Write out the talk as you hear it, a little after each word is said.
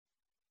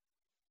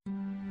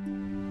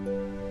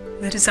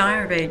The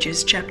Desire of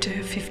Ages,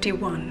 chapter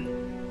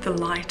 51, the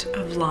Light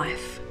of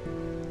Life.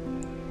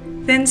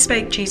 Then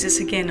spake Jesus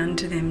again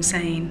unto them,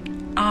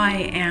 saying,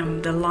 I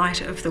am the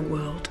light of the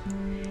world.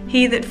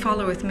 He that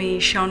followeth me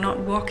shall not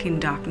walk in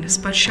darkness,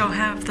 but shall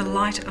have the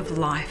light of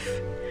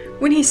life.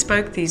 When he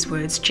spoke these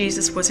words,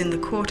 Jesus was in the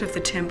court of the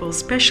temple,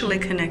 specially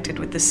connected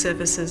with the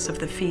services of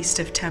the Feast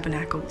of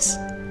Tabernacles.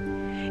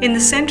 In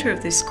the center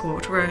of this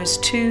court rose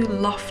two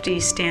lofty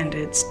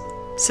standards,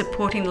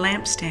 supporting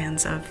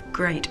lampstands of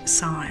great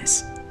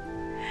size.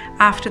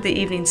 After the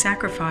evening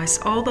sacrifice,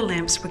 all the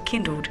lamps were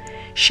kindled,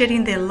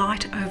 shedding their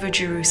light over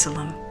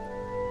Jerusalem.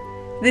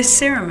 This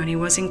ceremony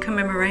was in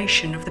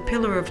commemoration of the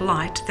pillar of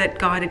light that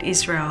guided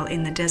Israel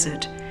in the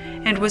desert,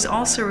 and was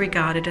also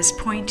regarded as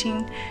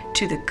pointing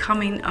to the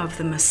coming of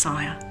the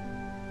Messiah.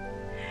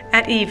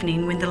 At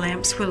evening, when the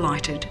lamps were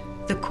lighted,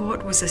 the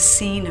court was a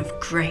scene of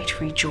great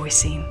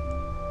rejoicing.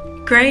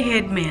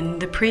 Grey-haired men,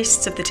 the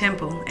priests of the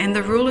temple, and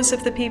the rulers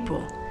of the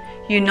people,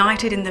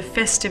 united in the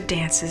festive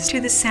dances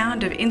to the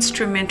sound of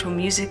instrumental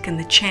music and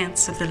the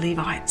chants of the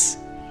Levites.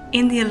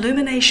 In the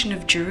illumination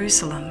of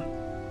Jerusalem,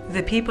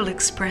 the people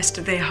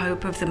expressed their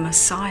hope of the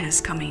Messiah's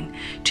coming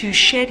to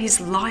shed his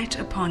light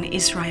upon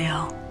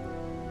Israel.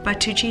 But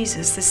to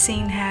Jesus, the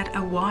scene had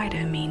a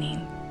wider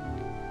meaning.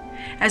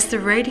 As the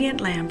radiant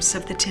lamps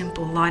of the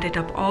temple lighted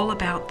up all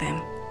about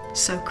them,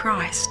 so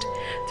Christ,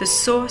 the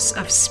source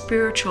of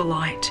spiritual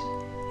light,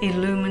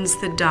 illumines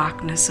the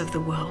darkness of the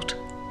world.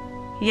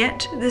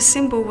 Yet the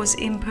symbol was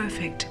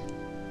imperfect.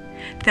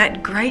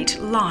 That great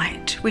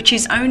light which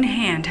his own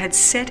hand had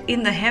set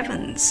in the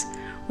heavens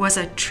was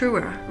a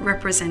truer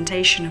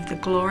representation of the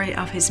glory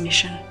of his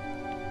mission.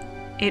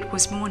 It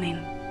was morning.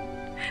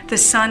 The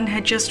sun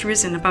had just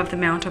risen above the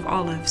Mount of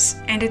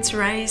Olives, and its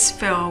rays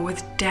fell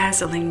with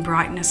dazzling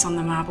brightness on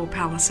the marble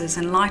palaces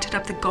and lighted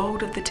up the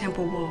gold of the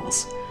temple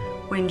walls,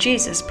 when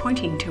Jesus,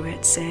 pointing to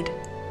it, said,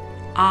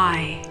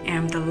 I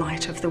am the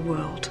light of the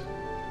world.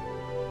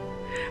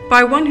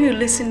 By one who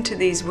listened to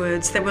these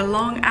words, they were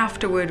long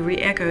afterward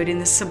re-echoed in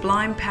the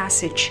sublime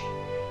passage,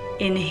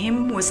 In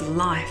him was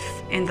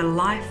life, and the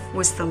life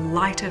was the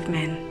light of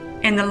men.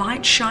 And the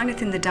light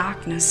shineth in the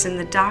darkness, and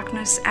the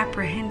darkness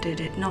apprehended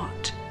it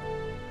not.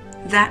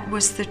 That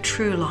was the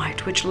true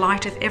light, which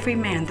lighteth every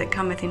man that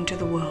cometh into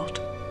the world.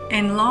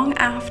 And long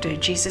after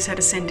Jesus had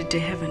ascended to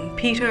heaven,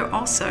 Peter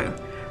also,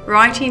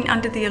 writing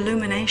under the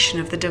illumination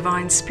of the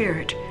divine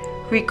Spirit,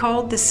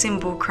 recalled the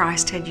symbol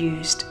Christ had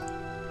used.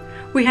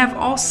 We have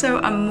also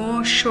a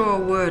more sure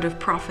word of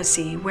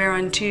prophecy,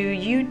 whereunto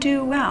you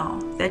do well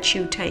that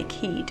you take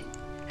heed,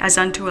 as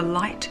unto a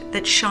light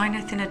that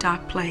shineth in a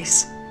dark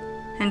place,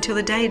 until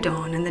the day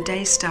dawn and the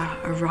day star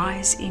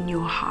arise in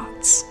your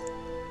hearts.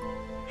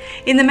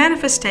 In the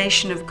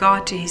manifestation of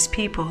God to his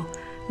people,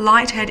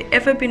 light had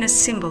ever been a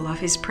symbol of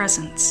his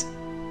presence.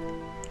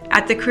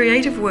 At the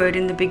creative word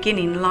in the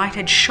beginning, light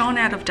had shone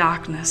out of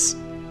darkness.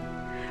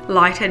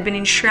 Light had been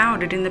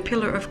enshrouded in the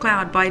pillar of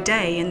cloud by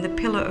day and the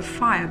pillar of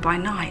fire by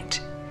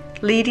night,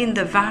 leading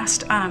the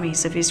vast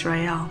armies of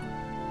Israel.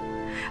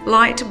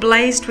 Light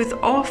blazed with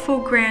awful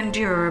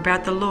grandeur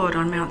about the Lord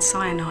on Mount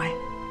Sinai.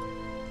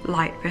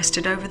 Light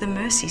rested over the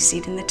mercy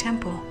seat in the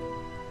temple.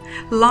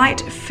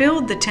 Light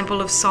filled the temple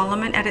of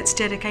Solomon at its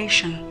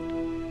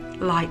dedication.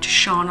 Light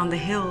shone on the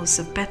hills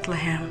of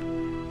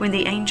Bethlehem when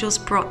the angels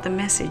brought the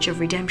message of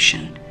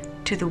redemption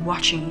to the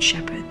watching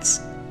shepherds.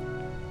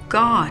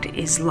 God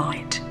is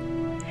light,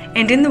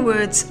 and in the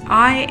words,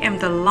 I am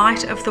the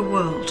light of the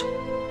world,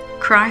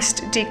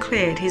 Christ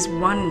declared his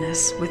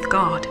oneness with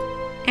God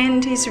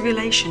and his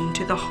relation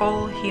to the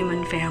whole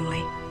human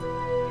family.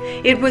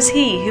 It was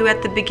he who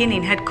at the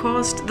beginning had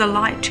caused the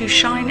light to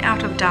shine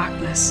out of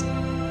darkness.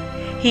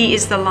 He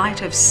is the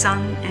light of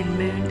sun and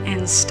moon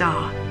and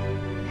star.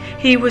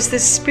 He was the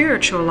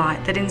spiritual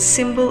light that in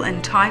symbol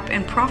and type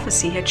and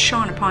prophecy had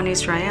shone upon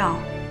Israel.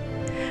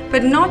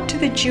 But not to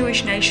the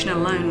Jewish nation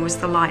alone was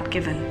the light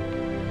given.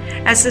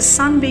 As the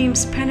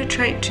sunbeams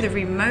penetrate to the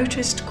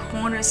remotest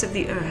corners of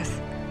the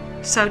earth,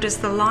 so does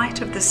the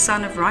light of the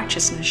Sun of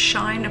Righteousness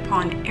shine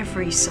upon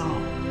every soul.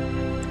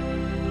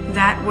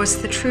 That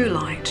was the true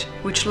light,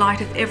 which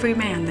lighteth every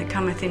man that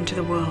cometh into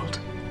the world.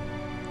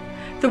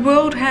 The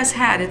world has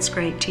had its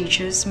great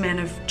teachers, men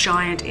of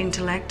giant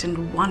intellect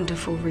and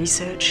wonderful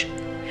research,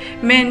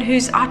 men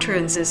whose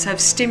utterances have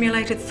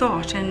stimulated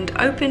thought and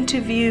opened to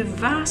view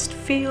vast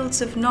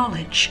fields of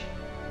knowledge.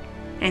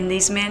 And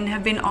these men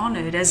have been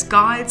honored as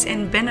guides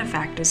and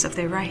benefactors of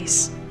their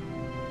race.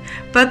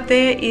 But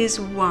there is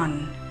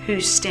one who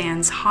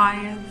stands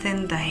higher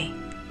than they.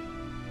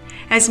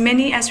 As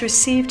many as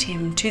received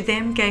him, to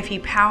them gave he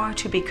power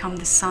to become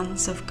the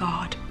sons of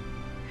God.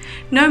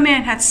 No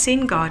man hath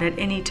seen God at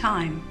any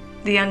time.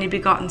 The only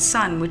begotten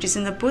Son, which is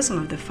in the bosom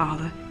of the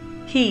Father,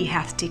 he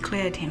hath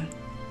declared him.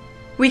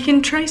 We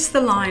can trace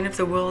the line of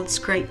the world's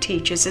great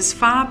teachers as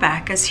far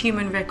back as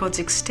human records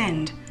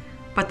extend,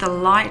 but the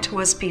light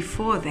was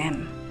before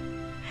them.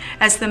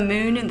 As the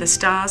moon and the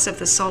stars of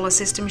the solar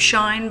system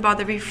shine by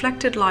the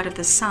reflected light of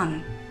the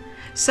sun,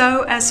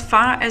 so as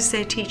far as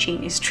their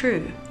teaching is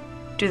true,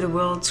 do the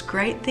world's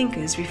great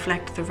thinkers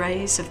reflect the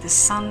rays of the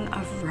sun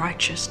of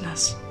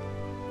righteousness.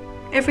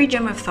 Every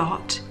gem of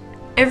thought,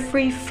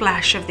 every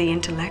flash of the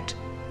intellect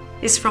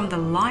is from the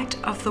light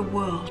of the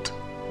world.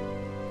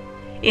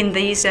 In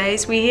these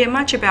days, we hear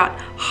much about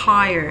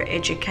higher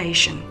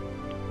education.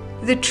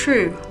 The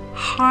true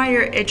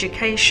higher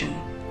education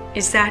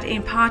is that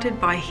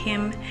imparted by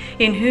Him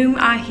in whom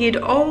are hid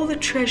all the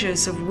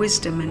treasures of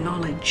wisdom and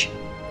knowledge.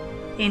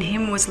 In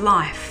Him was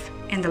life,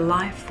 and the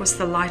life was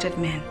the light of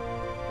men.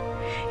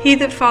 He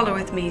that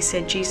followeth me,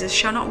 said Jesus,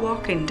 shall not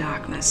walk in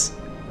darkness,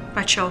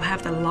 but shall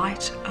have the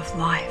light of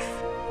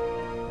life.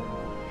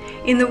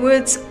 In the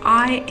words,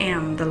 I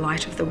am the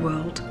light of the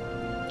world,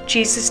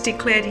 Jesus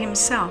declared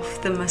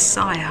Himself the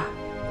Messiah.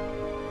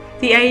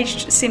 The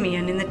aged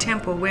Simeon in the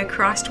temple where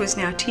Christ was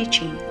now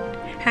teaching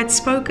had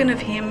spoken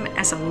of Him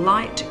as a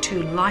light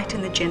to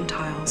lighten the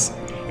Gentiles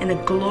and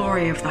the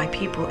glory of thy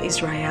people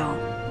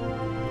Israel.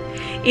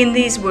 In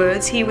these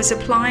words, He was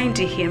applying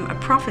to Him a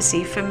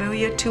prophecy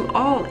familiar to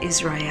all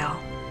Israel.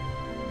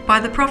 By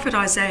the prophet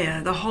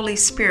Isaiah, the Holy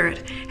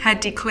Spirit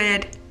had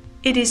declared,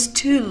 It is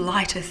too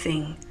light a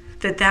thing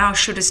that thou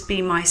shouldest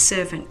be my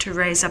servant to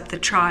raise up the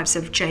tribes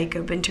of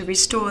Jacob and to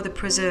restore the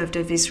preserved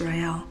of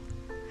Israel.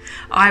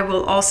 I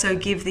will also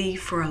give thee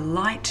for a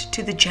light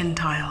to the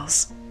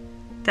Gentiles,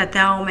 that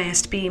thou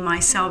mayest be my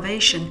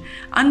salvation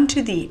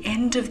unto the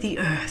end of the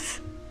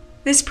earth.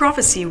 This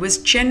prophecy was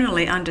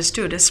generally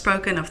understood as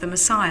spoken of the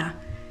Messiah,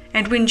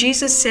 and when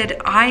Jesus said,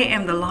 I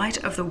am the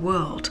light of the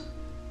world,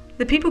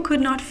 the people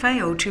could not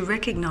fail to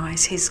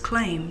recognize His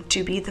claim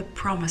to be the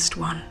promised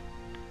one.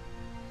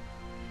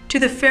 To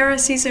the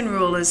Pharisees and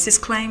rulers, this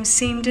claim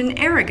seemed an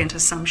arrogant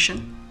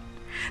assumption,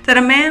 that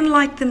a man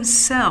like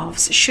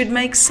themselves should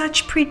make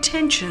such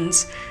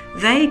pretensions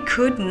they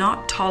could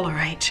not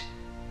tolerate.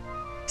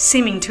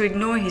 Seeming to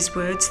ignore His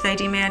words, they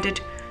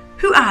demanded,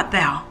 Who art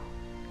thou?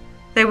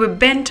 They were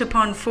bent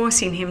upon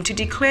forcing Him to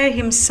declare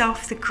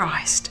Himself the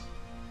Christ.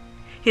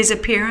 His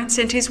appearance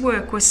and His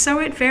work were so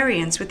at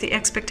variance with the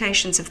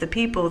expectations of the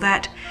people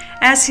that,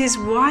 as His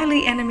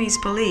wily enemies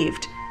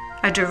believed,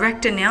 a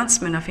direct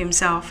announcement of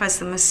Himself as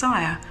the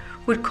Messiah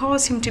would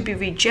cause Him to be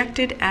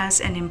rejected as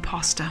an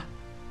impostor.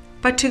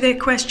 But to their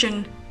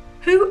question,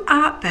 Who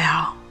art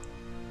thou?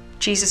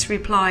 Jesus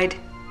replied,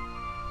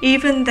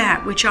 Even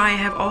that which I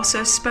have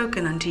also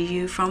spoken unto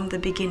you from the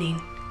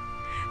beginning.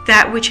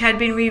 That which had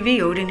been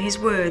revealed in His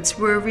words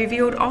were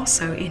revealed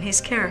also in His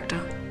character.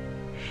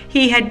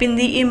 He had been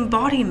the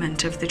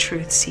embodiment of the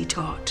truths He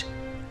taught.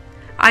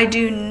 I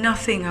do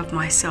nothing of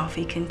myself,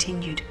 He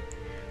continued,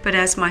 but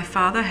as my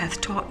Father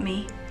hath taught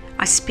me,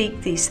 I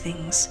speak these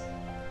things.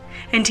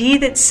 And He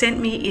that sent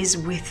me is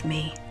with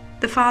me.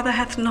 The Father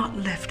hath not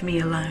left me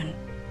alone.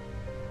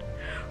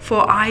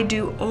 For I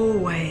do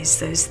always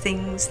those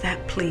things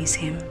that please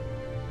Him.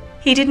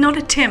 He did not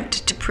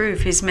attempt to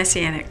prove His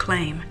messianic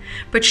claim,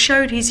 but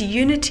showed His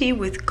unity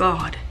with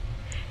God.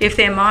 If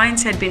their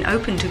minds had been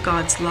open to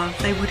God's love,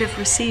 they would have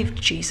received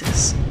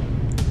Jesus.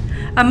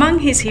 Among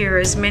His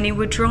hearers, many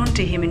were drawn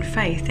to Him in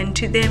faith, and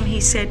to them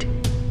He said,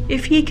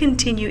 If ye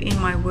continue in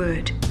my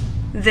word,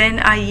 then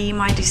are ye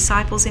my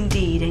disciples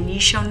indeed, and ye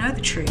shall know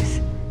the truth,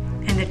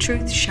 and the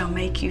truth shall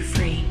make you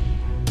free.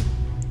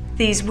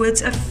 These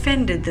words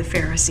offended the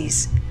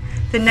Pharisees.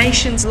 The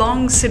nation's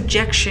long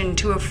subjection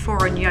to a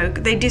foreign yoke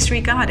they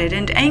disregarded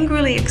and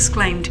angrily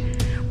exclaimed,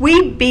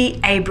 We be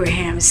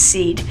Abraham's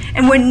seed,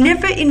 and were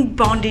never in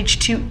bondage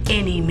to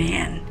any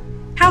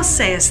man. How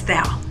sayest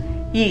thou,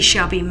 Ye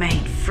shall be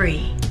made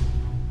free?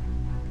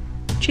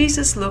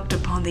 Jesus looked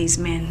upon these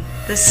men,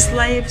 the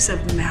slaves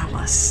of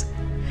malice,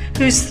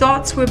 whose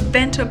thoughts were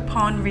bent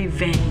upon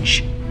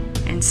revenge,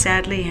 and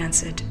sadly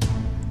answered,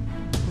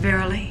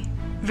 Verily,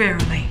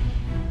 verily,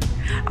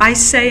 I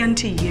say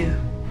unto you,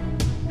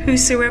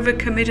 whosoever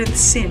committeth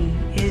sin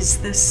is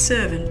the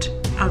servant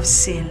of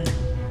sin.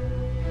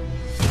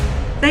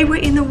 They were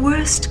in the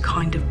worst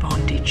kind of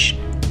bondage,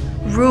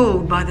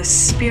 ruled by the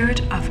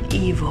spirit of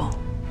evil.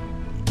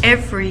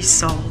 Every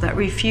soul that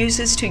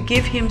refuses to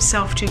give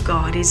himself to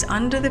God is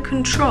under the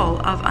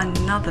control of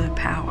another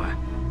power.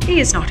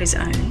 He is not his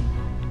own.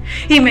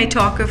 He may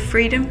talk of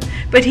freedom,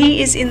 but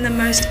he is in the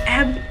most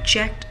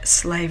abject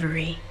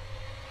slavery.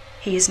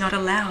 He is not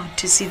allowed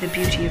to see the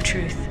beauty of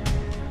truth,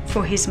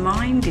 for his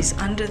mind is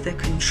under the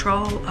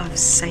control of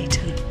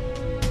Satan.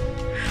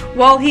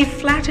 While he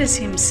flatters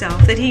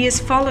himself that he is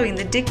following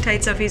the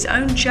dictates of his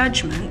own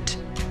judgment,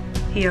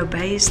 he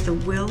obeys the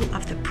will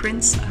of the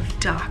Prince of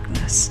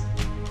Darkness.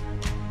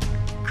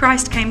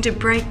 Christ came to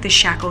break the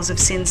shackles of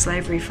sin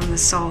slavery from the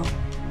soul.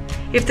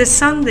 If the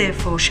Son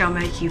therefore shall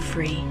make you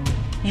free,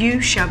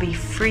 you shall be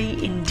free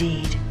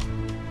indeed.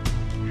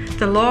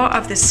 The law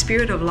of the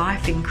Spirit of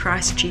life in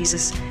Christ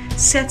Jesus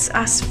sets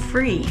us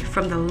free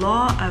from the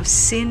law of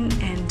sin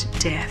and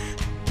death.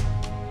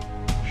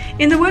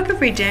 In the work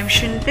of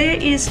redemption, there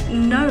is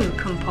no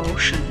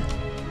compulsion,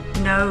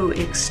 no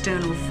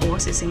external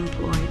force is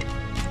employed.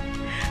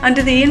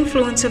 Under the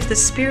influence of the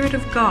Spirit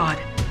of God,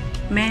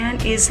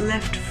 man is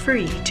left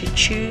free to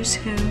choose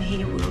whom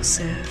he will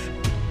serve.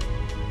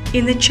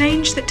 In the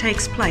change that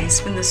takes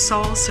place when the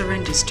soul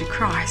surrenders to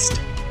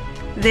Christ,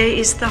 there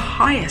is the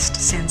highest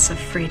sense of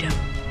freedom.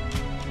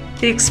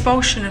 The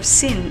expulsion of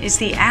sin is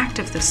the act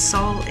of the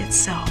soul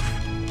itself.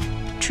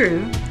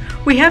 True,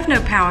 we have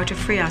no power to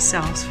free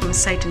ourselves from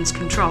Satan's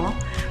control,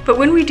 but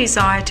when we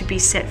desire to be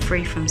set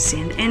free from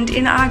sin and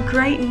in our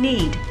great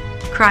need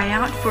cry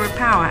out for a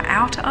power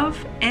out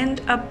of and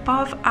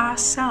above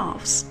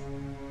ourselves,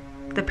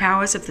 the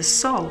powers of the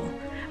soul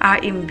are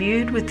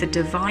imbued with the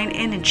divine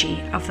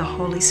energy of the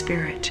Holy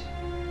Spirit,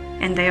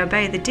 and they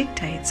obey the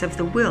dictates of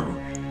the will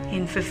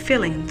in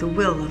fulfilling the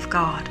will of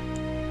God.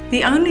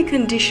 The only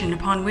condition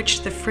upon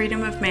which the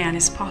freedom of man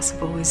is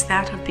possible is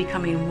that of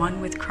becoming one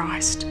with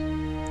Christ.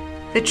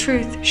 The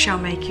truth shall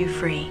make you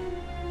free,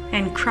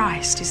 and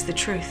Christ is the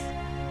truth.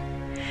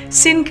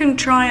 Sin can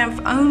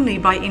triumph only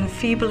by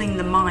enfeebling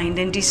the mind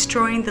and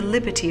destroying the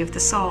liberty of the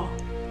soul.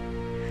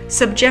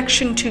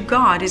 Subjection to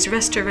God is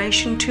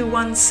restoration to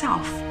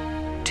oneself,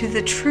 to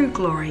the true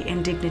glory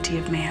and dignity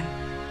of man.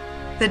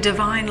 The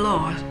divine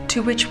law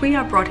to which we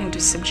are brought into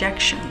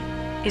subjection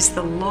is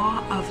the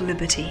law of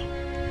liberty.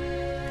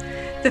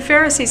 The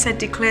Pharisees had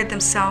declared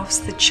themselves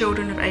the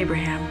children of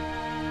Abraham.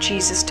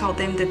 Jesus told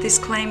them that this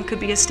claim could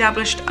be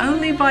established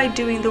only by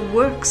doing the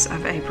works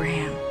of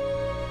Abraham.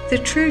 The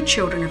true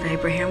children of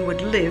Abraham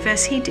would live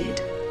as he did,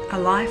 a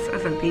life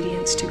of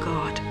obedience to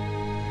God.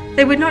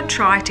 They would not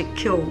try to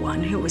kill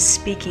one who was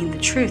speaking the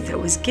truth that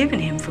was given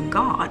him from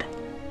God.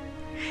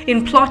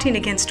 In plotting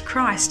against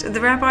Christ, the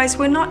rabbis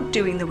were not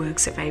doing the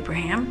works of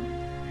Abraham.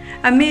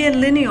 A mere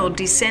lineal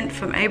descent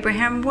from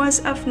Abraham was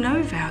of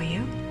no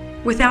value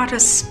without a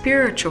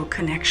spiritual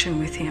connection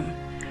with him,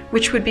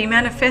 which would be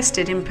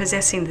manifested in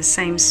possessing the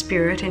same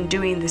spirit and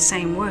doing the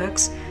same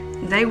works.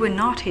 They were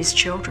not his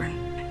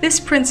children. This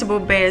principle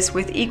bears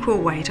with equal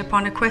weight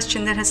upon a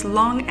question that has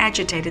long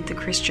agitated the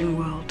Christian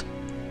world,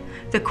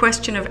 the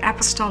question of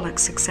apostolic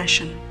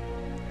succession.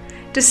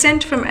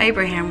 Descent from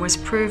Abraham was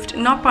proved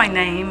not by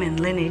name and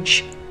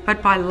lineage,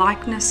 but by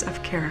likeness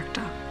of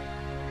character.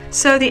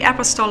 So the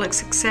apostolic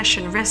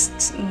succession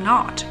rests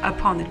not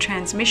upon the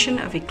transmission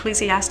of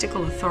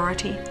ecclesiastical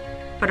authority,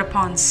 but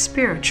upon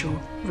spiritual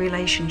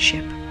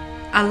relationship.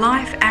 A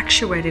life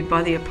actuated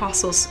by the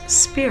apostles'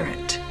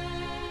 spirit,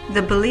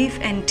 the belief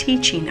and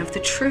teaching of the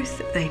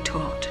truth they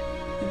taught.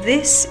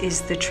 This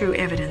is the true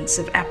evidence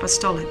of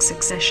apostolic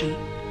succession.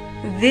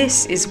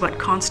 This is what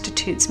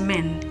constitutes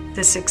men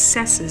the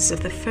successors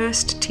of the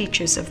first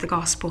teachers of the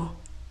gospel.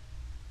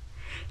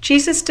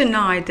 Jesus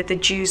denied that the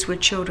Jews were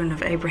children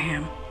of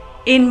Abraham.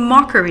 In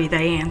mockery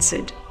they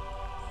answered,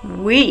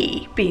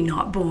 "We be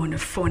not born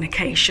of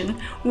fornication.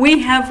 We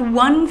have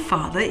one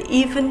Father,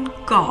 even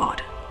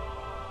God."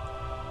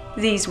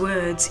 These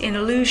words, in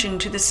allusion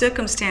to the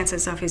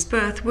circumstances of his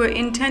birth, were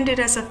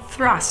intended as a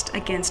thrust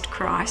against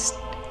Christ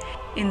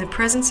in the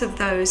presence of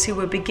those who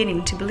were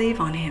beginning to believe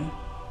on him.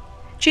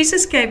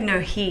 Jesus gave no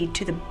heed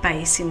to the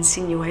base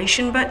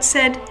insinuation, but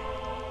said,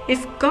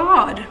 "If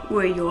God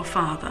were your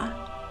Father,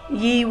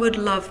 ye would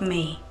love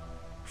me,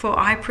 for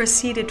I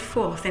proceeded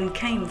forth and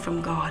came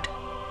from God."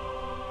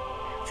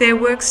 Their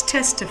works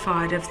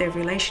testified of their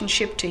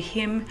relationship to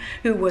him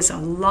who was a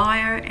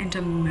liar and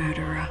a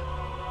murderer.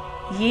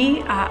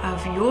 "Ye are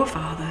of your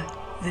father,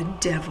 the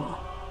devil,"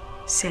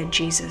 said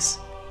Jesus,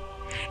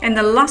 "and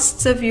the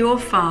lusts of your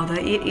father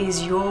it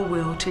is your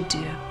will to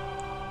do.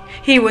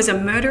 He was a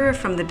murderer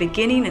from the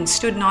beginning and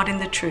stood not in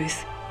the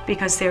truth,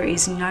 because there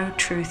is no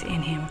truth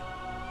in him.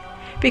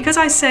 Because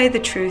I say the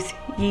truth,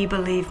 ye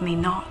believe me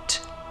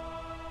not."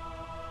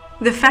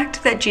 The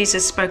fact that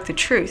Jesus spoke the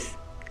truth,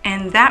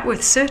 and that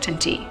with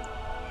certainty,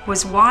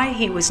 was why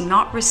he was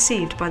not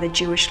received by the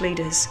Jewish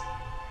leaders.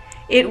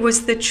 It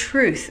was the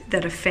truth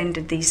that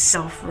offended these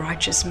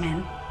self-righteous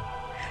men.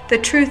 The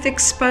truth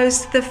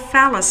exposed the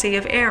fallacy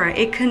of error.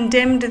 It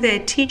condemned their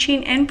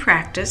teaching and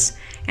practice,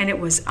 and it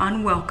was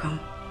unwelcome.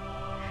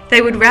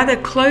 They would rather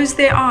close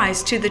their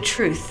eyes to the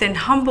truth than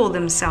humble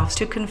themselves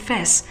to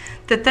confess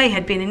that they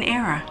had been in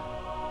error.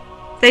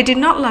 They did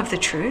not love the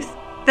truth.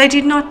 They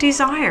did not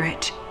desire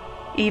it,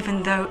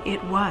 even though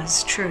it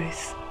was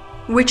truth.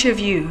 "Which of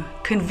you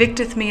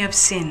convicteth me of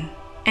sin?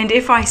 And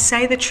if I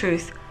say the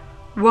truth,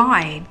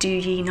 why do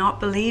ye not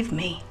believe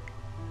me?"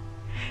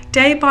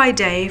 Day by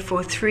day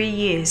for 3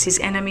 years his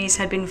enemies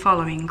had been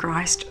following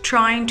Christ,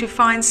 trying to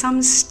find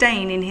some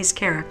stain in his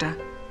character.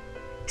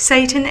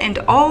 Satan and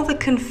all the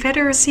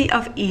confederacy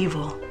of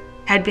evil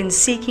had been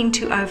seeking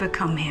to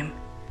overcome him,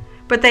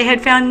 but they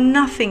had found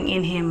nothing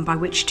in him by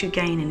which to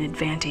gain an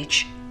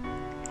advantage.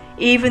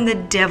 Even the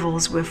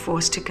devils were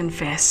forced to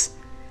confess,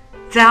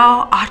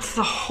 "Thou art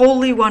the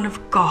Holy One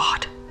of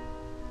God."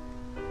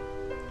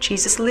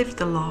 Jesus lived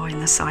the law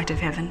in the sight of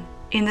heaven,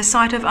 in the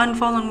sight of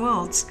unfallen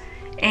worlds,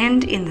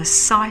 and in the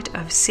sight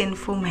of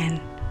sinful men.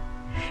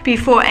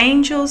 Before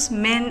angels,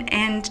 men,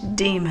 and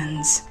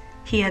demons,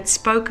 he had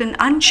spoken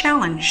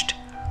unchallenged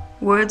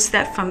words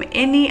that from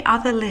any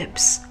other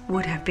lips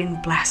would have been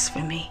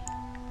blasphemy.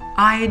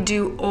 "I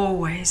do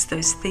always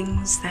those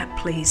things that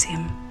please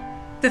him."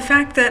 The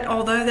fact that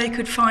although they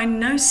could find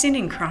no sin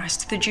in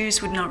Christ, the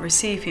Jews would not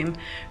receive him,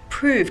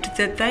 proved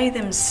that they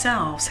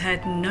themselves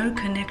had no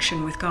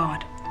connection with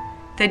God.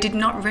 They did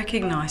not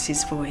recognize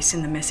his voice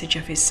in the message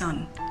of his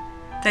Son.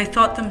 They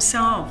thought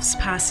themselves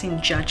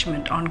passing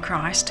judgment on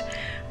Christ,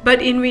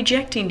 but in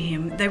rejecting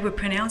him, they were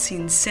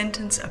pronouncing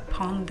sentence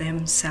upon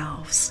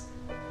themselves.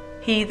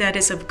 He that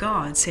is of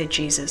God, said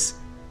Jesus,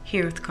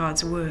 heareth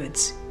God's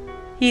words.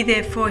 Ye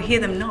therefore hear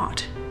them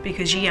not,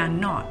 because ye are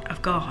not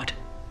of God.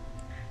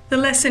 The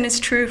lesson is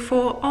true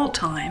for all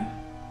time.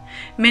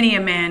 Many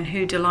a man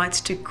who delights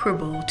to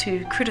quibble,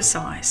 to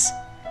criticize,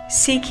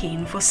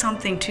 seeking for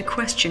something to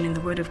question in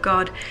the Word of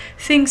God,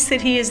 thinks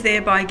that he is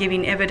thereby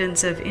giving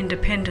evidence of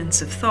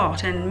independence of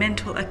thought and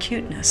mental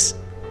acuteness.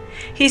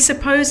 He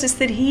supposes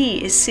that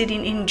he is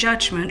sitting in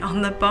judgment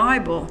on the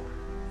Bible,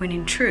 when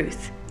in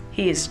truth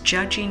he is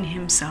judging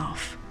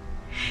himself.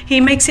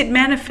 He makes it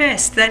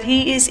manifest that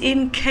he is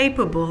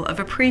incapable of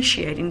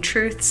appreciating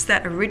truths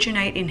that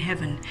originate in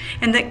heaven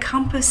and that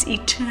compass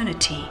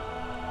eternity.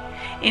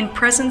 In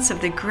presence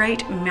of the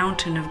great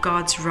mountain of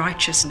God's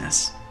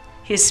righteousness,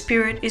 his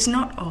spirit is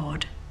not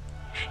awed.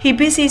 He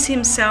busies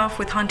himself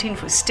with hunting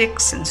for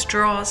sticks and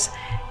straws,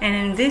 and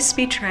in this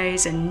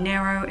betrays a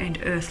narrow and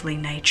earthly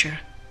nature,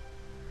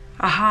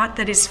 a heart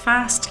that is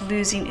fast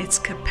losing its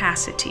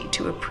capacity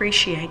to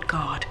appreciate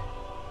God.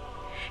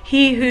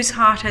 He whose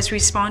heart has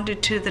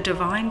responded to the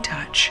divine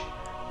touch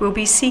will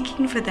be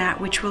seeking for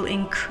that which will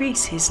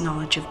increase his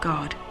knowledge of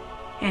God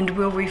and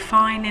will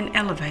refine and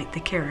elevate the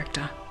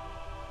character.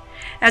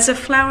 As a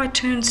flower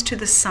turns to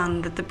the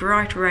sun that the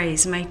bright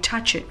rays may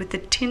touch it with the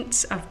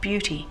tints of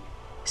beauty,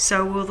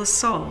 so will the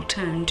soul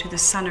turn to the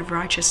Sun of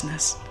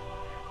Righteousness,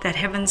 that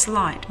heaven's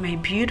light may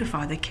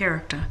beautify the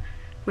character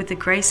with the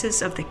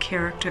graces of the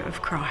character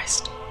of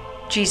Christ.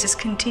 Jesus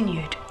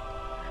continued,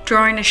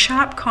 drawing a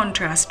sharp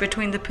contrast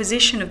between the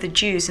position of the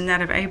Jews and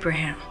that of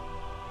Abraham.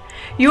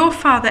 Your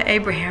father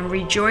Abraham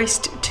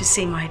rejoiced to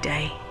see my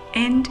day,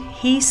 and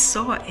he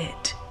saw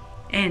it,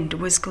 and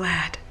was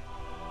glad.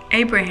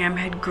 Abraham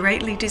had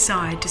greatly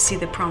desired to see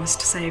the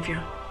promised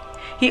Savior.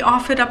 He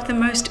offered up the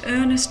most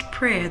earnest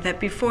prayer that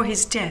before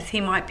his death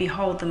he might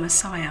behold the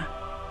Messiah,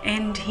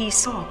 and he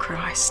saw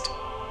Christ.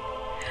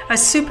 A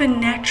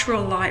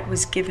supernatural light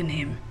was given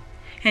him,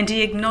 and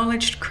he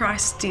acknowledged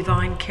Christ's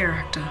divine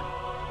character.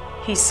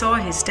 He saw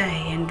his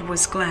day and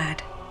was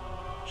glad.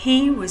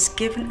 He was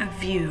given a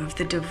view of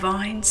the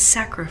divine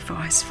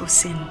sacrifice for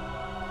sin.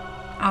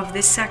 Of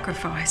this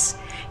sacrifice,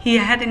 he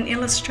had an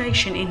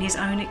illustration in his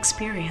own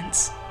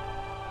experience.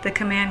 The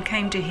command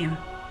came to him,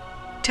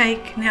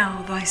 Take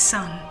now thy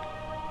son,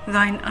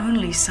 thine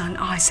only son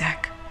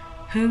Isaac,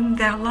 whom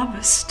thou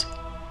lovest,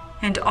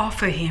 and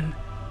offer him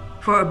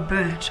for a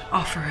burnt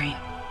offering.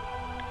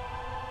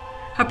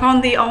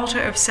 Upon the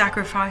altar of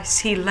sacrifice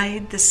he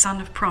laid the Son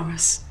of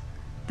promise,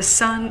 the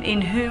Son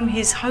in whom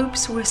his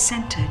hopes were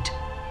centered.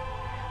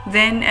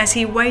 Then, as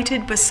he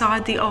waited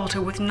beside the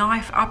altar with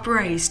knife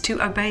upraised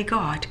to obey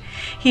God,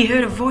 he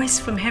heard a voice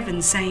from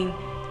heaven saying,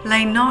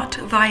 Lay not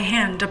thy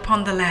hand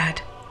upon the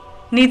lad,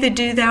 neither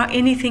do thou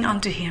anything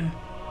unto him.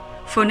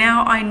 For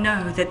now I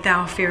know that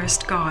thou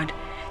fearest God,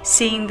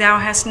 seeing thou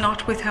hast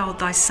not withheld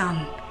thy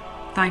son,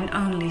 thine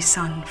only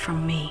son,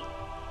 from me.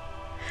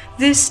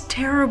 This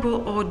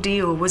terrible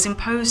ordeal was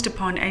imposed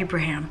upon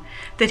Abraham,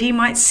 that he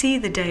might see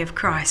the day of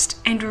Christ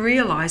and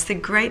realize the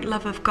great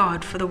love of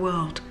God for the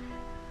world,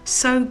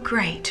 so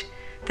great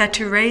that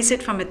to raise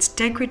it from its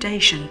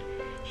degradation,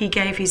 he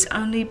gave his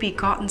only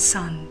begotten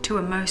Son to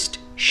a most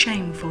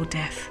shameful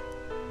death.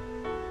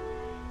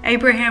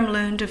 Abraham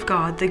learned of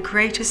God the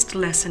greatest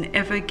lesson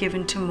ever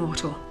given to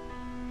mortal.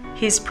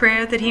 His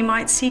prayer that he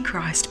might see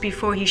Christ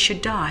before he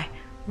should die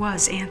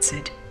was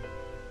answered.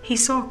 He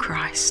saw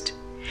Christ.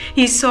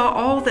 He saw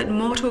all that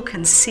mortal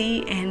can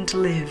see and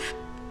live.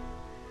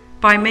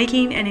 By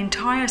making an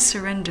entire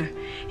surrender,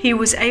 he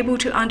was able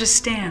to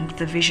understand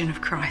the vision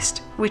of Christ,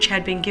 which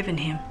had been given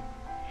him.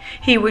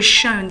 He was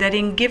shown that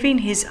in giving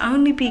his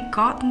only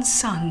begotten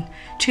Son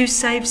to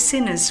save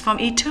sinners from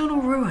eternal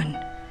ruin,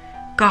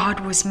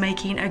 God was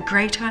making a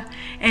greater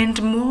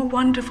and more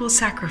wonderful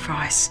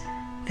sacrifice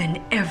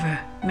than ever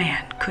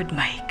man could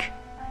make.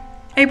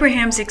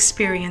 Abraham's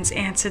experience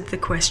answered the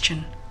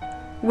question,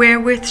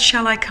 Wherewith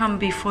shall I come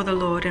before the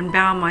Lord and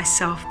bow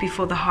myself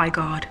before the high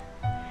God?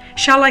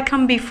 Shall I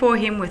come before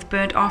him with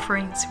burnt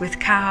offerings, with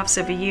calves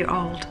of a year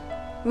old?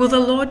 Will the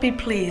Lord be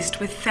pleased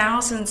with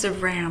thousands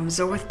of rams,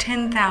 or with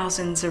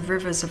 10,000s of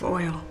rivers of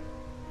oil?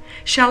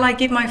 Shall I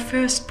give my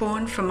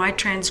firstborn for my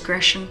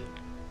transgression,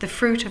 the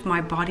fruit of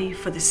my body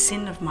for the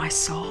sin of my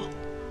soul?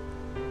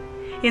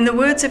 In the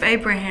words of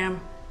Abraham,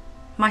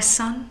 My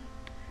son,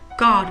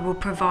 God will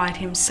provide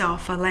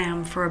himself a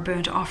lamb for a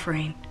burnt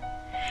offering.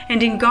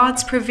 And in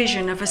God's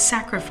provision of a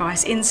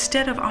sacrifice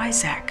instead of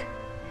Isaac,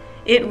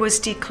 it was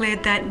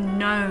declared that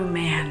no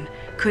man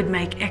could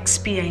make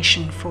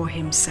expiation for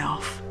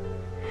himself.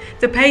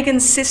 The pagan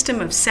system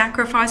of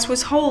sacrifice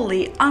was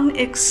wholly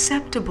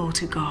unacceptable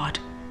to God.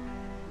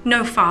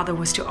 No father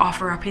was to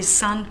offer up his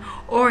son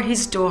or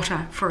his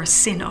daughter for a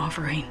sin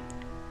offering.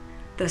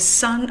 the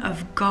Son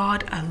of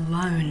God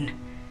alone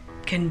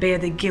can bear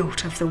the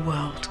guilt of the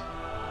world.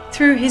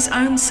 Through his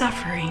own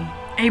suffering,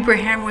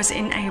 Abraham was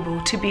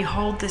enabled to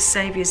behold the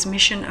Saviour's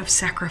mission of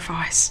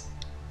sacrifice.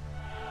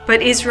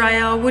 But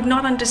Israel would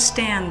not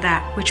understand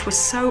that which was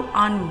so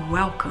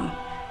unwelcome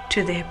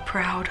to their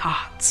proud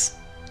hearts.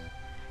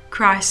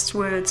 Christ's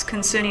words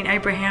concerning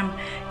Abraham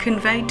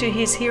conveyed to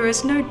his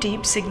hearers no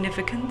deep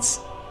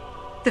significance.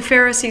 The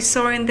Pharisees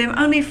saw in them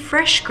only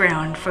fresh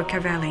ground for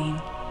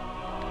cavilling.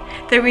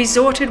 They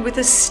resorted with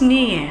a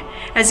sneer,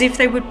 as if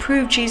they would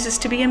prove Jesus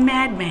to be a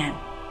madman.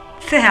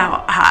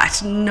 "Thou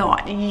art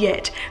not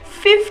yet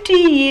 50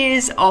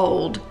 years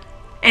old,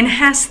 and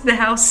hast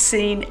thou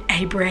seen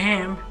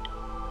Abraham?"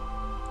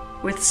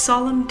 With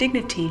solemn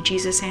dignity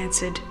Jesus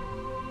answered,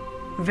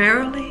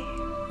 "Verily,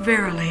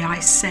 verily, I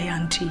say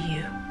unto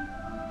you,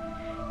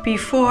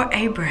 before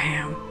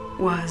Abraham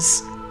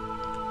was,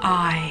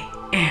 I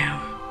am."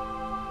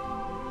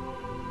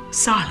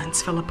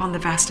 Silence fell upon the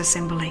vast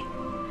assembly.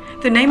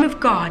 The name of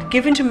God,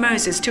 given to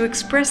Moses to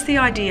express the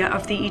idea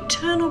of the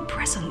eternal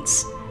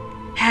presence,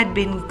 had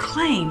been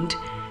claimed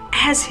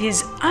as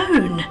his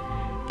own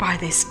by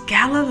this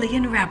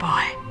Galilean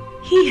rabbi.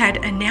 He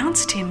had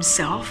announced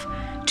himself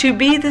to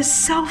be the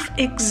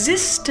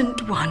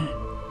self-existent one,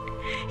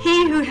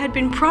 he who had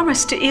been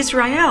promised to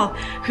Israel,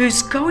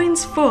 whose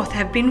goings forth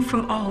have been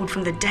from old,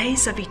 from the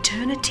days of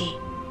eternity.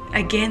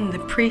 Again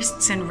the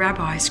priests and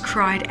rabbis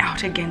cried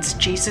out against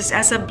Jesus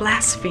as a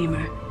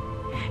blasphemer.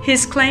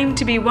 His claim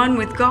to be one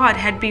with God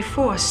had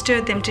before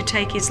stirred them to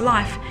take his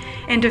life,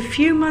 and a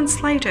few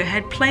months later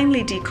had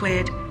plainly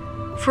declared,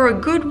 "For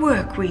a good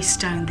work we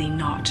stone thee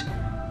not,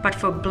 but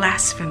for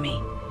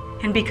blasphemy,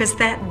 and because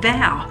that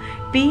thou,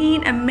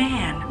 being a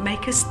man,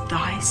 makest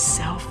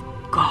thyself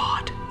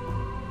God."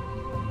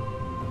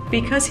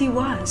 Because he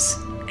was,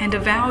 and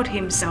avowed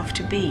himself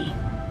to be,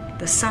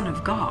 the Son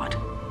of God,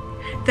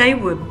 they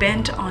were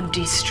bent on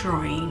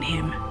destroying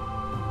him.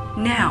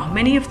 Now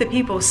many of the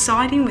people,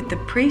 siding with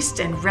the priests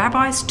and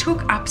rabbis,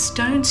 took up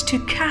stones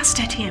to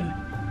cast at him.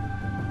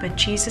 But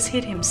Jesus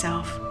hid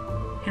himself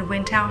and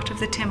went out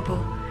of the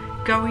temple,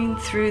 going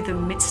through the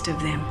midst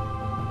of them,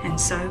 and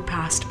so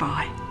passed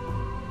by.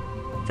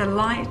 The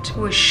light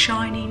was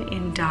shining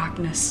in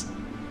darkness,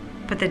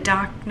 but the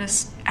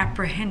darkness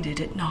apprehended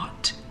it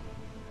not.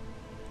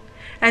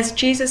 As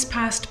Jesus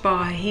passed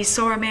by, he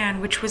saw a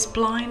man which was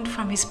blind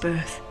from his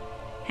birth,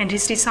 and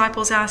his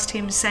disciples asked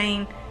him,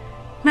 saying,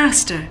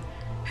 "Master,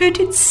 who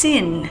did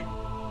sin,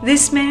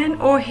 this man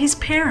or his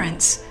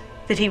parents,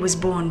 that he was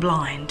born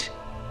blind?"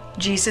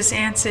 Jesus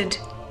answered,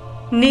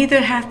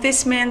 "Neither hath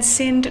this man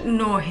sinned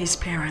nor his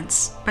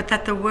parents, but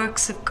that the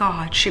works of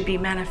God should be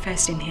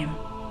manifest in him."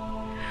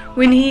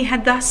 When he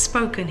had thus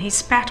spoken, he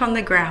spat on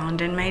the ground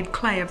and made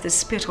clay of the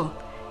spittle,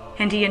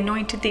 and he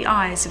anointed the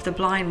eyes of the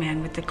blind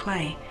man with the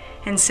clay,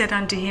 and said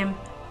unto him,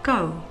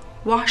 "Go,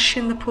 wash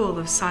in the pool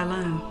of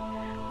Siloam,"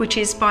 which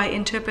is by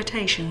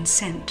interpretation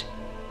sent.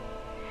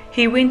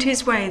 He went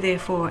his way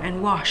therefore,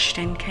 and washed,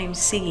 and came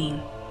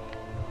seeing.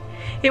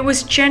 It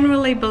was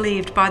generally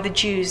believed by the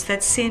Jews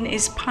that sin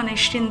is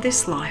punished in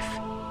this life.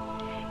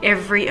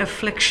 Every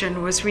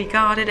affliction was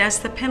regarded as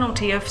the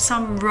penalty of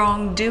some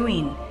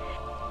wrongdoing,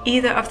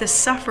 either of the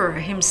sufferer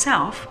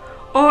himself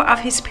or of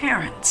his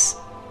parents.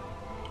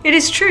 It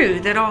is true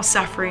that all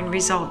suffering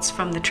results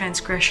from the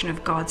transgression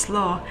of God's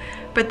law,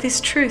 but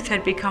this truth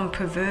had become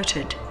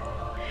perverted.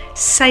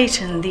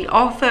 Satan, the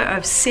author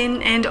of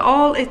sin and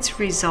all its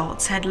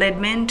results, had led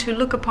men to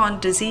look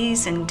upon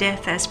disease and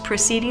death as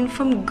proceeding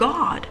from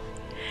God,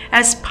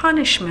 as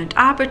punishment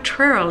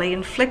arbitrarily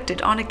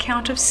inflicted on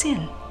account of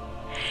sin.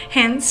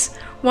 Hence,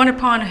 one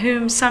upon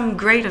whom some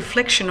great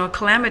affliction or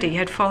calamity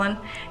had fallen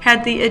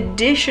had the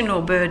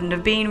additional burden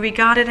of being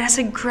regarded as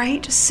a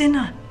great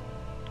sinner.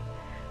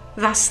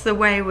 Thus the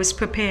way was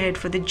prepared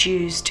for the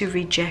Jews to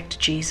reject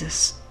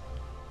Jesus.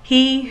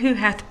 He who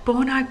hath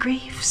borne our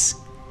griefs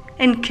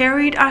and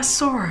carried our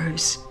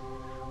sorrows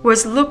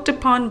was looked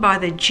upon by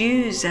the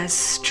Jews as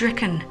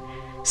stricken,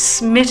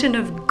 smitten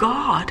of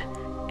God,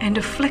 and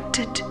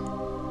afflicted,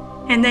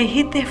 and they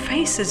hid their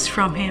faces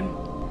from him.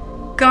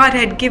 God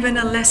had given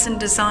a lesson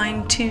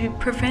designed to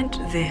prevent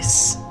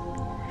this.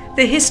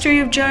 The history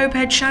of Job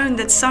had shown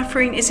that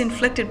suffering is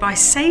inflicted by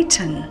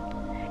Satan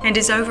and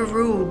is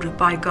overruled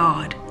by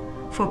God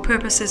for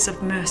purposes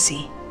of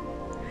mercy.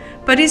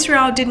 But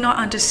Israel did not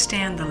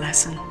understand the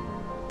lesson.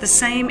 The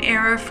same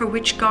error for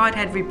which God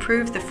had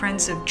reproved the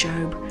friends of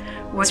Job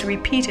was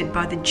repeated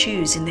by the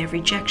Jews in their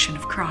rejection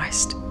of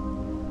Christ.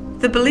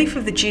 The belief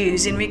of the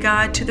Jews in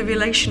regard to the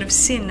relation of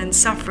sin and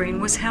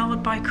suffering was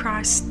held by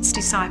Christ's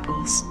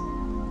disciples.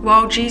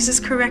 While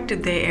Jesus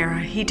corrected their error,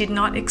 he did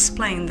not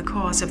explain the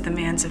cause of the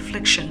man's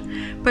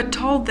affliction, but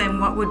told them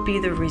what would be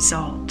the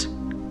result.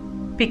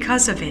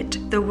 Because of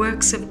it, the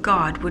works of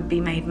God would be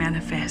made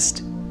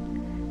manifest.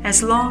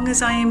 "As long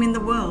as I am in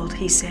the world,"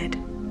 he said,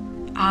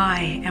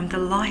 "I am the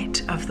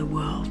light of the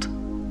world."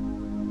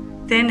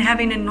 Then,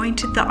 having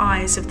anointed the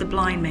eyes of the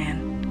blind man,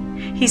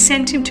 he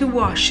sent him to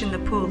wash in the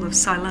pool of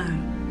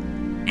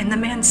Siloam, and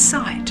the man's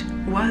sight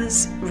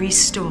was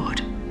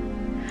restored.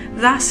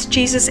 Thus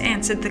Jesus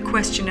answered the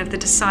question of the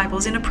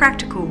disciples in a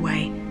practical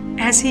way,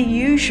 as he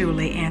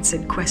usually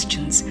answered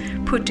questions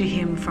put to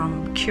him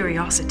from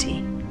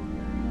curiosity.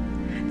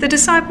 The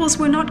disciples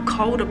were not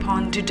called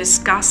upon to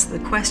discuss the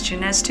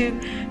question as to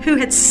who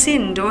had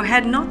sinned or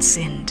had not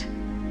sinned,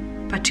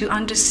 but to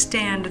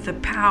understand the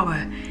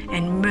power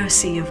and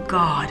mercy of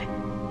God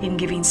in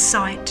giving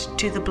sight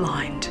to the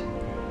blind.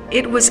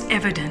 It was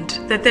evident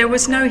that there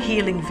was no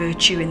healing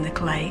virtue in the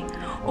clay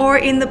or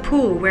in the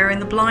pool wherein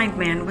the blind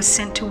man was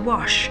sent to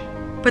wash,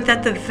 but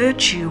that the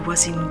virtue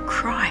was in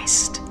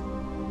Christ.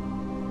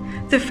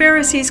 The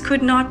Pharisees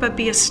could not but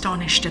be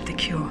astonished at the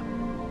cure.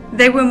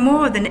 They were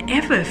more than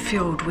ever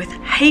filled with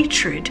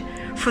hatred,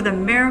 for the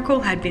miracle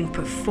had been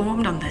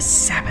performed on the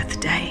Sabbath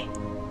day.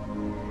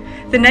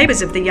 The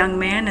neighbors of the young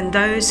man and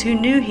those who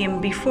knew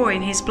him before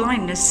in his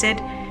blindness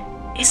said,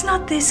 "Is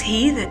not this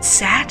he that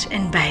sat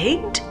and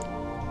begged?"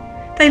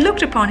 They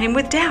looked upon him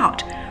with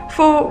doubt,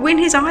 for when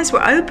his eyes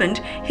were opened,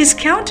 his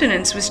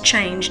countenance was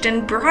changed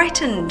and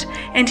brightened,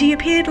 and he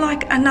appeared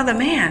like another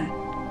man.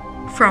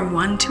 From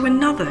one to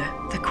another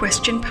the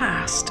question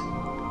passed.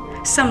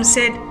 Some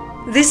said,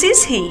 "This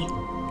is he."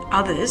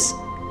 Others,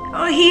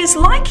 "Oh, he is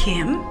like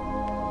him."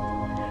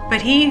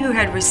 But he who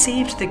had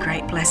received the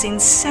great blessing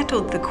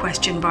settled the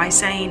question by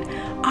saying,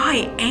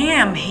 "I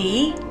am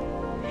he."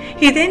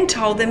 He then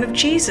told them of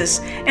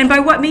Jesus and by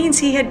what means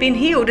he had been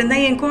healed, and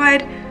they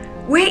inquired,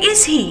 "Where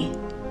is he?"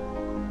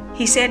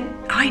 He said,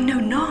 "I know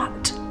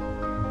not."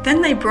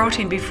 Then they brought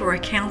him before a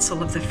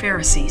council of the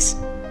Pharisees.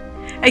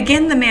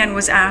 Again the man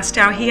was asked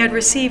how he had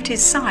received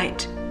his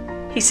sight.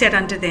 He said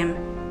unto them,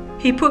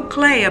 "He put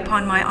clay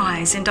upon my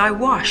eyes, and I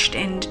washed,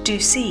 and do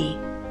see."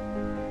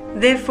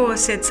 Therefore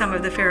said some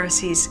of the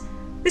Pharisees,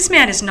 "This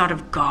man is not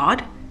of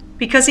God,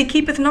 because he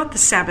keepeth not the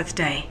Sabbath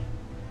day."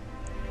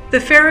 The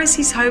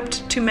Pharisees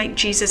hoped to make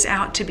Jesus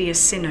out to be a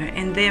sinner,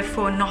 and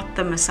therefore not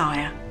the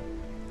Messiah.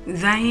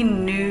 They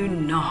knew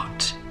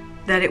not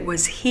that it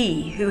was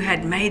he who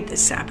had made the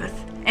Sabbath,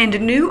 and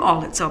knew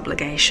all its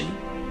obligation,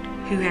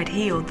 who had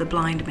healed the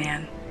blind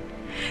man.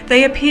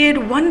 They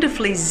appeared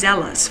wonderfully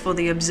zealous for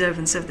the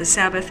observance of the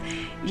Sabbath,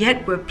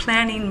 yet were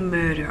planning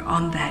murder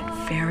on that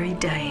very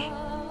day.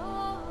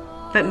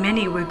 But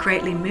many were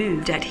greatly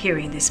moved at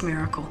hearing this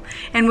miracle,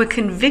 and were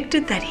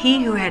convicted that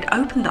he who had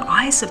opened the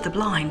eyes of the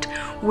blind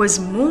was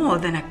more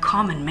than a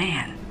common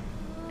man.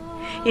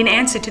 In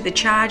answer to the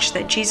charge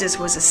that Jesus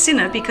was a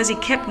sinner because he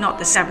kept not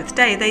the Sabbath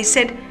day, they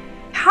said,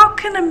 "How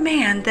can a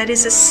man that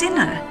is a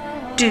sinner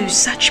do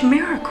such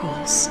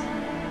miracles?"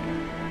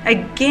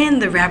 Again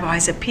the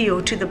rabbis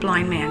appealed to the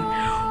blind man,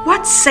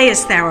 "What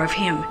sayest thou of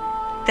him,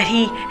 that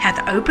he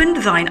hath opened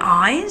thine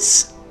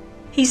eyes?"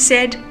 He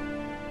said,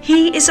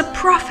 "He is a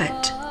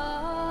prophet."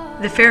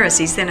 The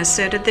Pharisees then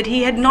asserted that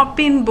he had not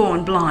been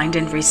born blind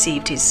and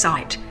received his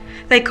sight.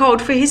 They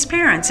called for his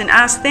parents and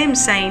asked them,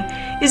 saying,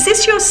 "Is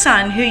this your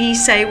son who ye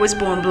say was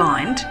born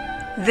blind?"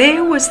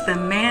 There was the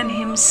man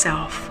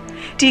himself,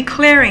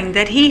 declaring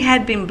that he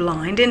had been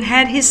blind and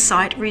had his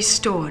sight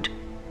restored.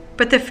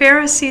 But the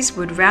Pharisees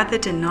would rather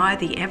deny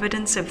the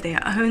evidence of their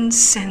own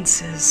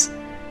senses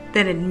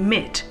than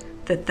admit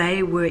that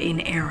they were in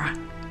error.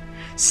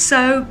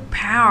 So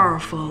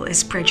powerful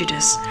is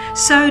prejudice,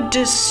 so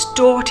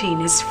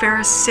distorting is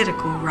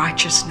pharisaical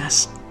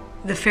righteousness.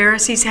 The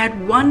Pharisees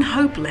had one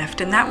hope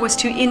left, and that was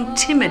to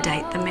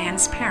intimidate the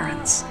man's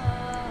parents.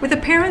 With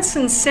apparent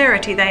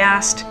sincerity they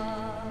asked,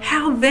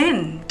 "How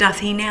then doth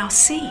he now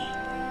see?"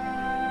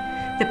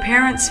 The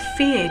parents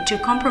feared to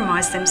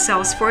compromise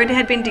themselves, for it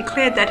had been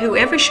declared that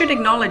whoever should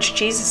acknowledge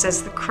Jesus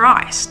as the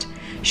Christ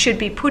should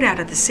be put out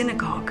of the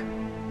synagogue.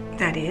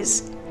 That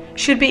is,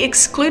 should be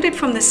excluded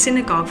from the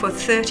synagogue for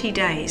 30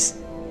 days.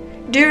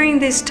 During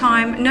this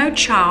time, no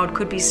child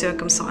could be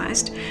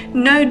circumcised,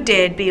 no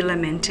dead be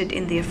lamented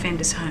in the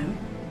offender's home.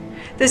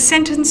 The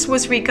sentence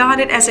was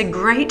regarded as a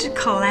great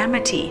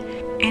calamity,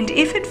 and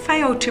if it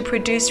failed to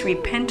produce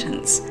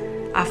repentance,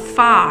 a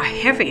far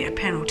heavier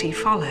penalty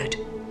followed.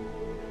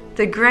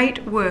 The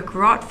great work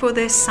wrought for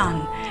their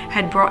son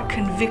had brought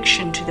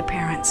conviction to the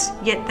parents,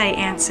 yet they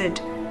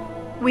answered,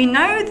 "We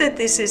know that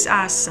this is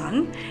our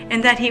son,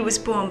 and that he was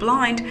born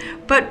blind,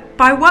 but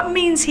by what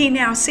means he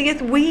now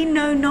seeth we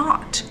know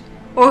not,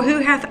 or who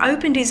hath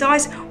opened his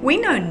eyes we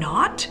know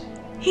not.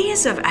 He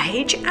is of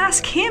age,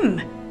 ask him,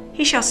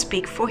 he shall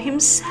speak for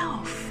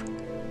himself."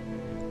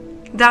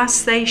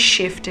 Thus they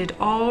shifted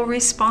all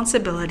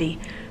responsibility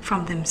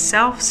from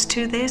themselves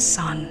to their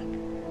son,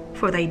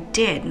 for they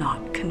dared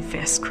not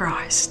confess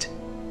Christ.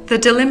 The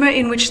dilemma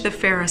in which the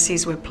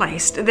Pharisees were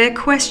placed, their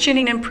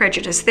questioning and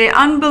prejudice, their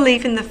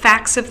unbelief in the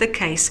facts of the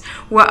case,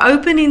 were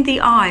opening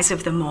the eyes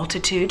of the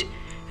multitude,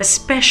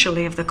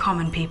 especially of the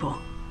common people.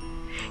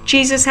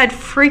 Jesus had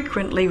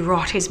frequently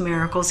wrought his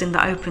miracles in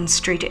the open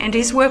street, and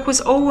his work was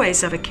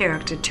always of a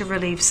character to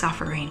relieve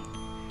suffering.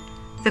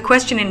 The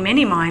question in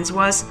many minds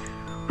was,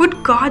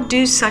 would God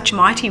do such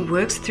mighty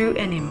works through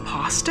an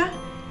impostor,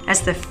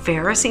 as the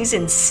Pharisees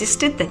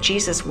insisted that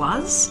Jesus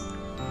was?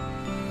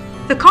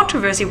 The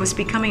controversy was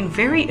becoming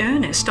very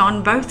earnest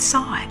on both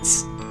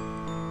sides.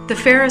 The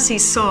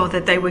Pharisees saw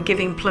that they were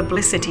giving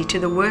publicity to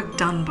the work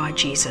done by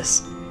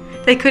Jesus.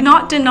 They could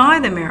not deny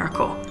the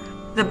miracle.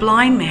 The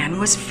blind man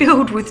was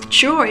filled with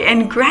joy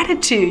and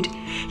gratitude.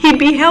 He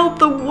beheld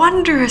the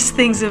wondrous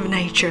things of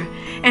nature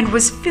and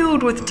was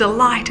filled with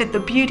delight at the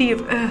beauty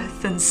of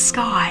earth and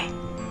sky.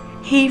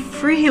 He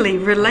freely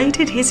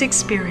related his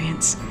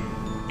experience,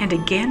 and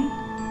again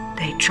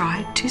they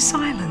tried to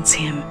silence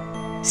him,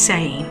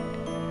 saying,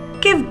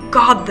 "Give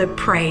God the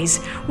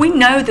praise. We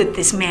know that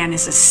this man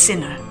is a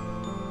sinner."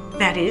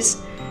 That is,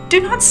 do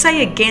not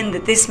say again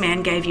that this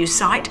man gave you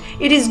sight.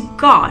 It is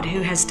God who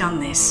has done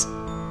this.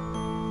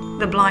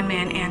 The blind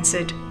man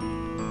answered,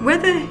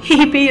 "Whether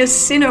he be a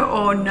sinner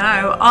or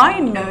no, I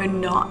know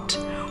not.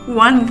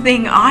 One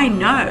thing I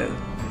know,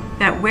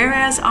 that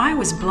whereas I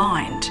was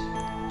blind,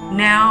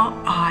 now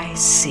I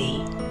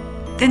see."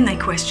 Then they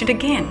questioned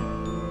again,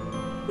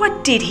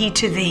 "What did he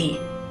to thee?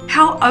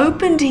 How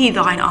opened he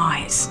thine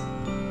eyes?"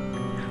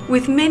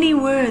 With many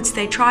words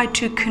they tried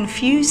to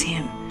confuse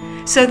him,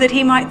 so that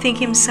he might think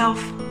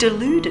himself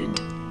deluded.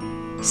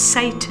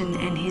 Satan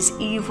and his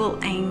evil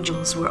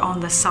angels were on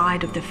the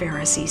side of the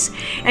Pharisees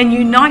and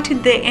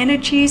united their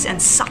energies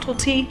and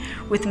subtlety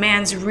with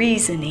man's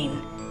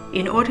reasoning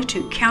in order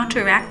to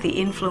counteract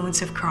the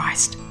influence of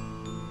Christ.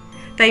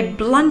 They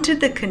blunted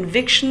the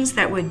convictions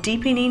that were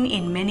deepening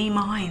in many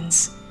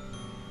minds.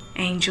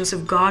 Angels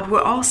of God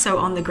were also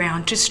on the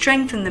ground to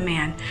strengthen the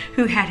man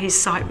who had his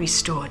sight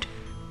restored.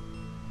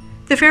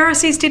 The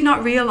Pharisees did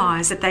not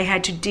realize that they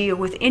had to deal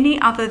with any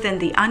other than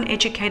the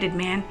uneducated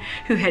man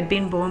who had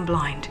been born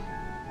blind.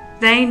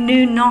 They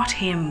knew not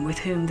him with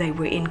whom they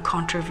were in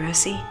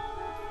controversy.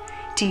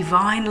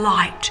 Divine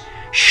light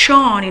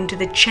shone into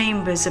the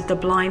chambers of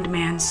the blind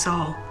man's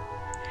soul.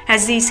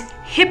 As these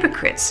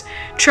hypocrites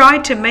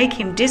tried to make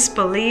him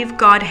disbelieve,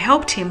 God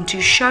helped him to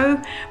show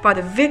by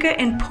the vigor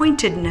and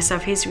pointedness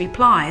of his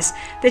replies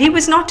that he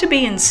was not to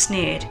be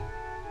ensnared.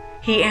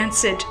 He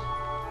answered,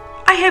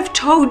 "I have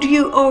told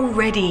you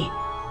already,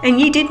 and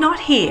ye did not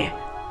hear.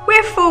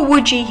 Wherefore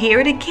would ye hear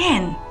it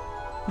again?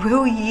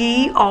 Will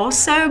ye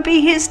also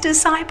be his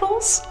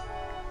disciples?"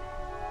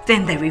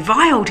 Then they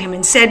reviled him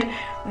and said,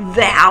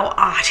 "Thou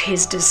art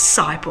his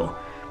disciple,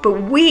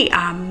 but we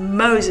are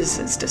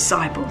Moses'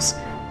 disciples.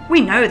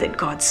 We know that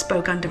God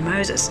spoke unto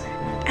Moses.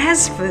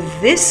 As for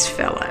this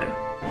fellow,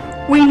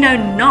 we know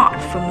not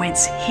from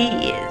whence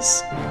he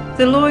is."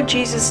 The Lord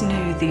Jesus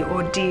knew the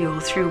ordeal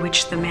through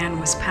which the man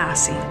was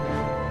passing,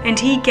 and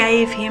he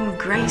gave him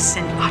grace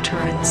and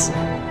utterance,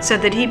 so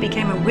that he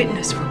became a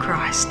witness for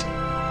Christ.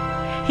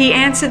 He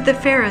answered the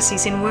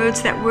Pharisees in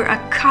words that were a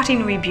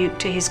cutting rebuke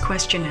to his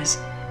questioners.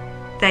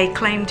 They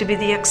claimed to be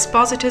the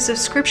expositors of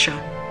Scripture,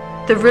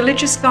 the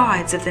religious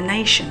guides of the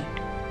nation,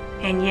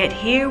 and yet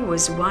here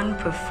was one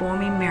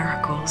performing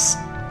miracles,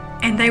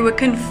 and they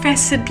were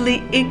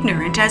confessedly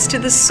ignorant as to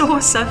the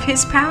source of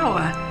his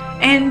power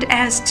and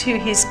as to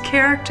his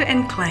character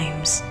and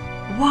claims.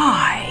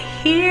 "Why,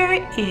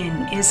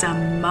 herein is a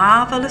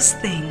marvelous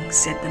thing,"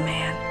 said the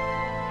man,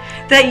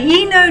 "that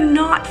ye know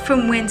not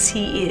from whence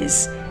he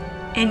is,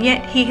 and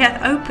yet he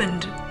hath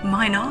opened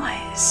mine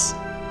eyes.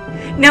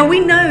 Now we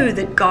know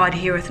that God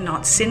heareth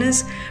not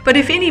sinners, but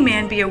if any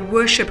man be a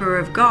worshipper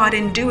of God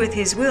and doeth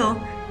his will,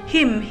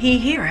 him he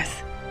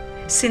heareth.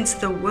 Since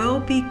the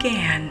world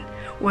began,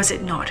 was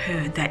it not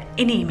heard that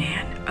any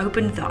man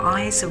opened the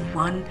eyes of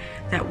one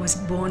that was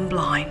born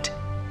blind?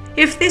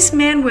 If this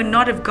man were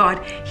not of God,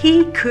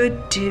 he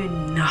could do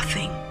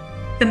nothing."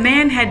 The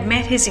man had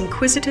met his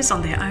inquisitors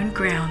on their own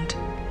ground.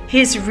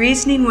 His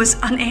reasoning was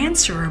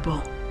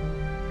unanswerable.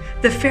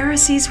 The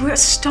Pharisees were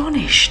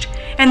astonished,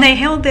 and they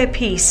held their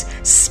peace,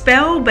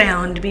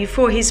 spellbound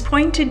before his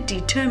pointed,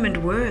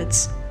 determined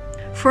words.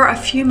 For a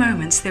few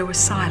moments there was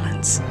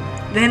silence.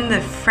 Then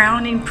the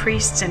frowning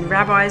priests and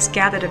rabbis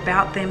gathered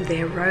about them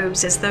their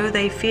robes as though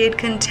they feared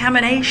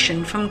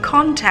contamination from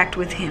contact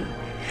with him.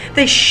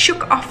 They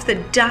shook off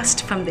the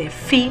dust from their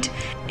feet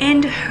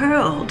and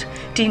hurled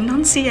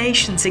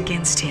denunciations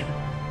against him.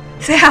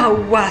 "Thou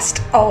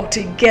wast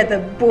altogether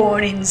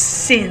born in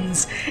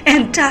sins,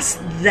 and dost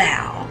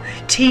thou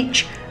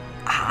teach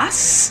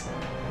us?"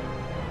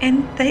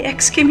 And they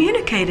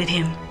excommunicated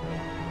him.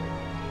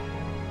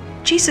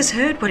 Jesus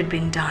heard what had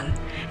been done,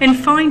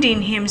 and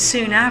finding him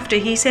soon after,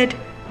 he said,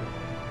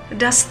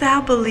 "Dost thou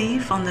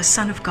believe on the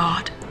Son of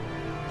God?"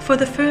 For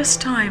the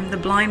first time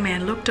the blind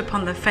man looked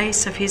upon the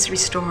face of his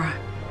restorer.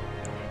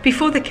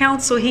 Before the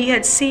council he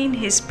had seen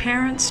his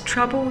parents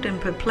troubled and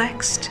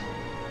perplexed.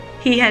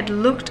 He had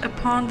looked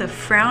upon the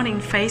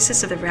frowning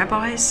faces of the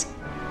rabbis.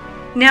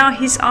 Now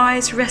his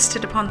eyes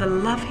rested upon the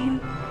loving,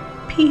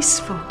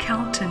 peaceful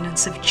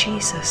countenance of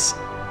Jesus.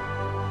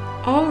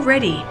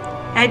 Already,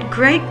 at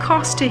great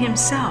cost to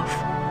himself,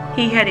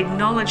 he had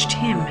acknowledged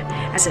him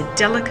as a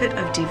delegate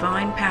of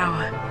divine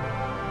power.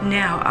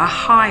 Now a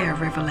higher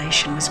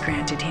revelation was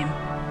granted him.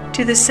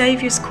 To the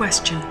Saviour's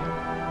question,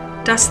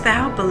 "Dost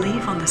thou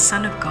believe on the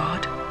Son of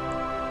God?"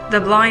 the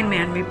blind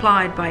man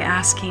replied by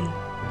asking,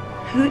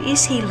 "Who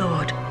is he,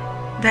 Lord,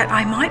 that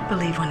I might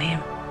believe on him?"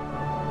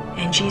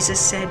 And Jesus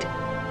said,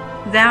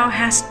 Thou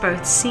hast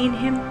both seen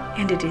him,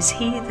 and it is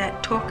he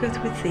that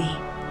talketh with thee."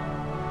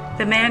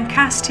 The man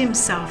cast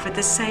himself at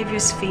the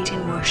Saviour's feet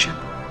in worship.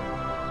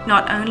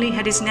 Not only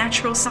had his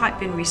natural sight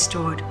been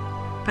restored,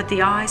 but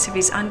the eyes of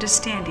his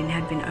understanding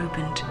had been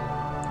opened.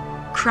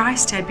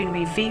 Christ had been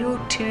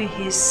revealed to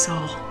his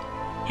soul,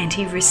 and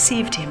he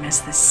received him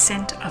as the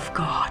sent of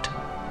God.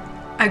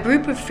 A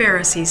group of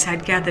Pharisees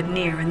had gathered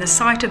near, and the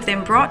sight of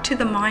them brought to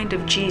the mind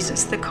of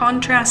Jesus the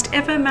contrast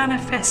ever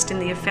manifest in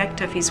the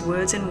effect of his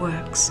words and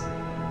works.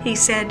 He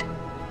said,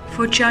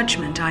 "For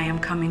judgment I am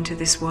come into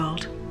this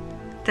world,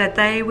 that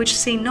they which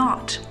see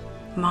not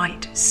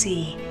might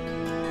see,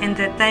 and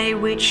that they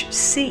which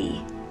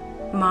see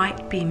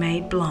might be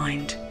made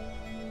blind."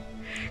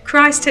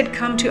 Christ had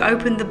come to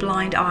open the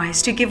blind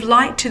eyes, to give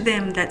light to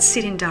them that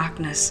sit in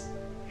darkness.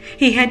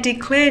 He had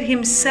declared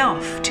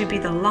himself to be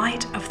the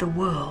light of the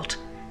world,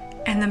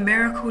 and the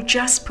miracle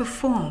just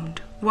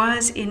performed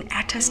was in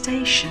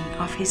attestation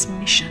of his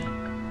mission.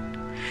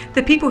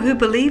 The people who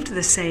believed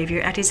the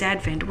Savior at his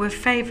advent were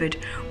favored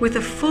with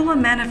a fuller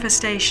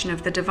manifestation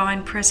of the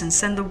divine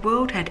presence than the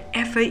world had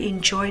ever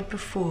enjoyed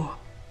before.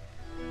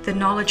 The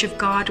knowledge of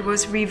God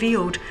was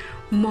revealed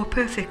more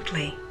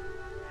perfectly.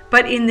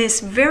 But in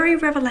this very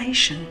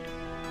revelation,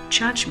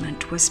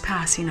 judgment was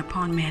passing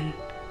upon men.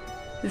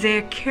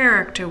 Their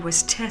character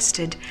was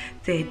tested,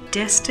 their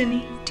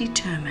destiny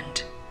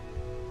determined.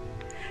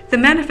 The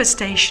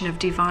manifestation of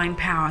divine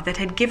power that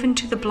had given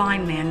to the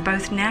blind man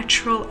both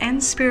natural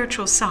and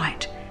spiritual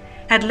sight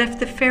had left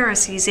the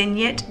Pharisees in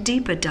yet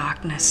deeper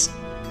darkness.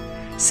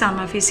 Some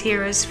of his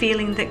hearers,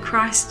 feeling that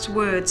Christ's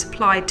words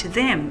applied to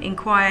them,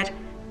 inquired,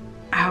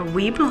 "Are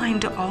we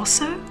blind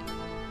also?"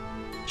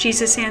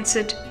 Jesus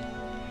answered,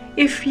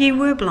 "If ye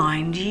were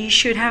blind, ye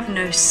should have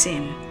no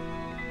sin.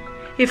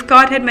 If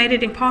God had made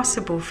it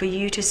impossible for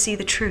you to see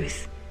the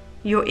truth,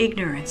 your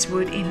ignorance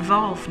would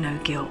involve no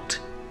guilt.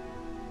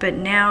 But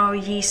now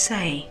ye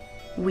say,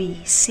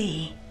 'We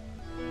see.'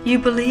 You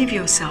believe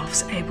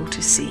yourselves able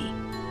to see,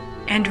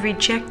 and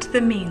reject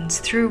the means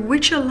through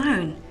which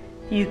alone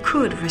you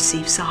could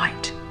receive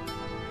sight.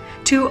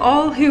 To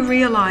all who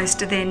realized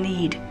their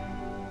need,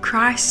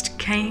 Christ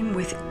came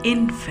with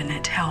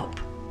infinite help.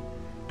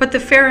 But the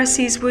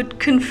Pharisees would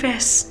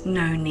confess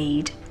no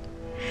need.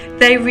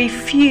 They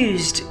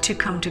refused to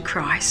come to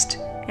Christ,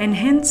 and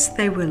hence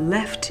they were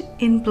left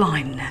in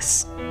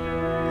blindness,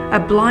 a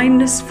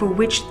blindness for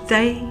which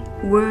they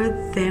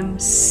were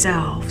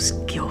themselves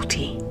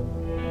guilty.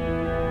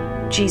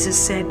 Jesus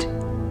said,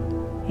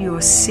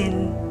 "Your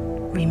sin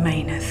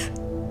remaineth."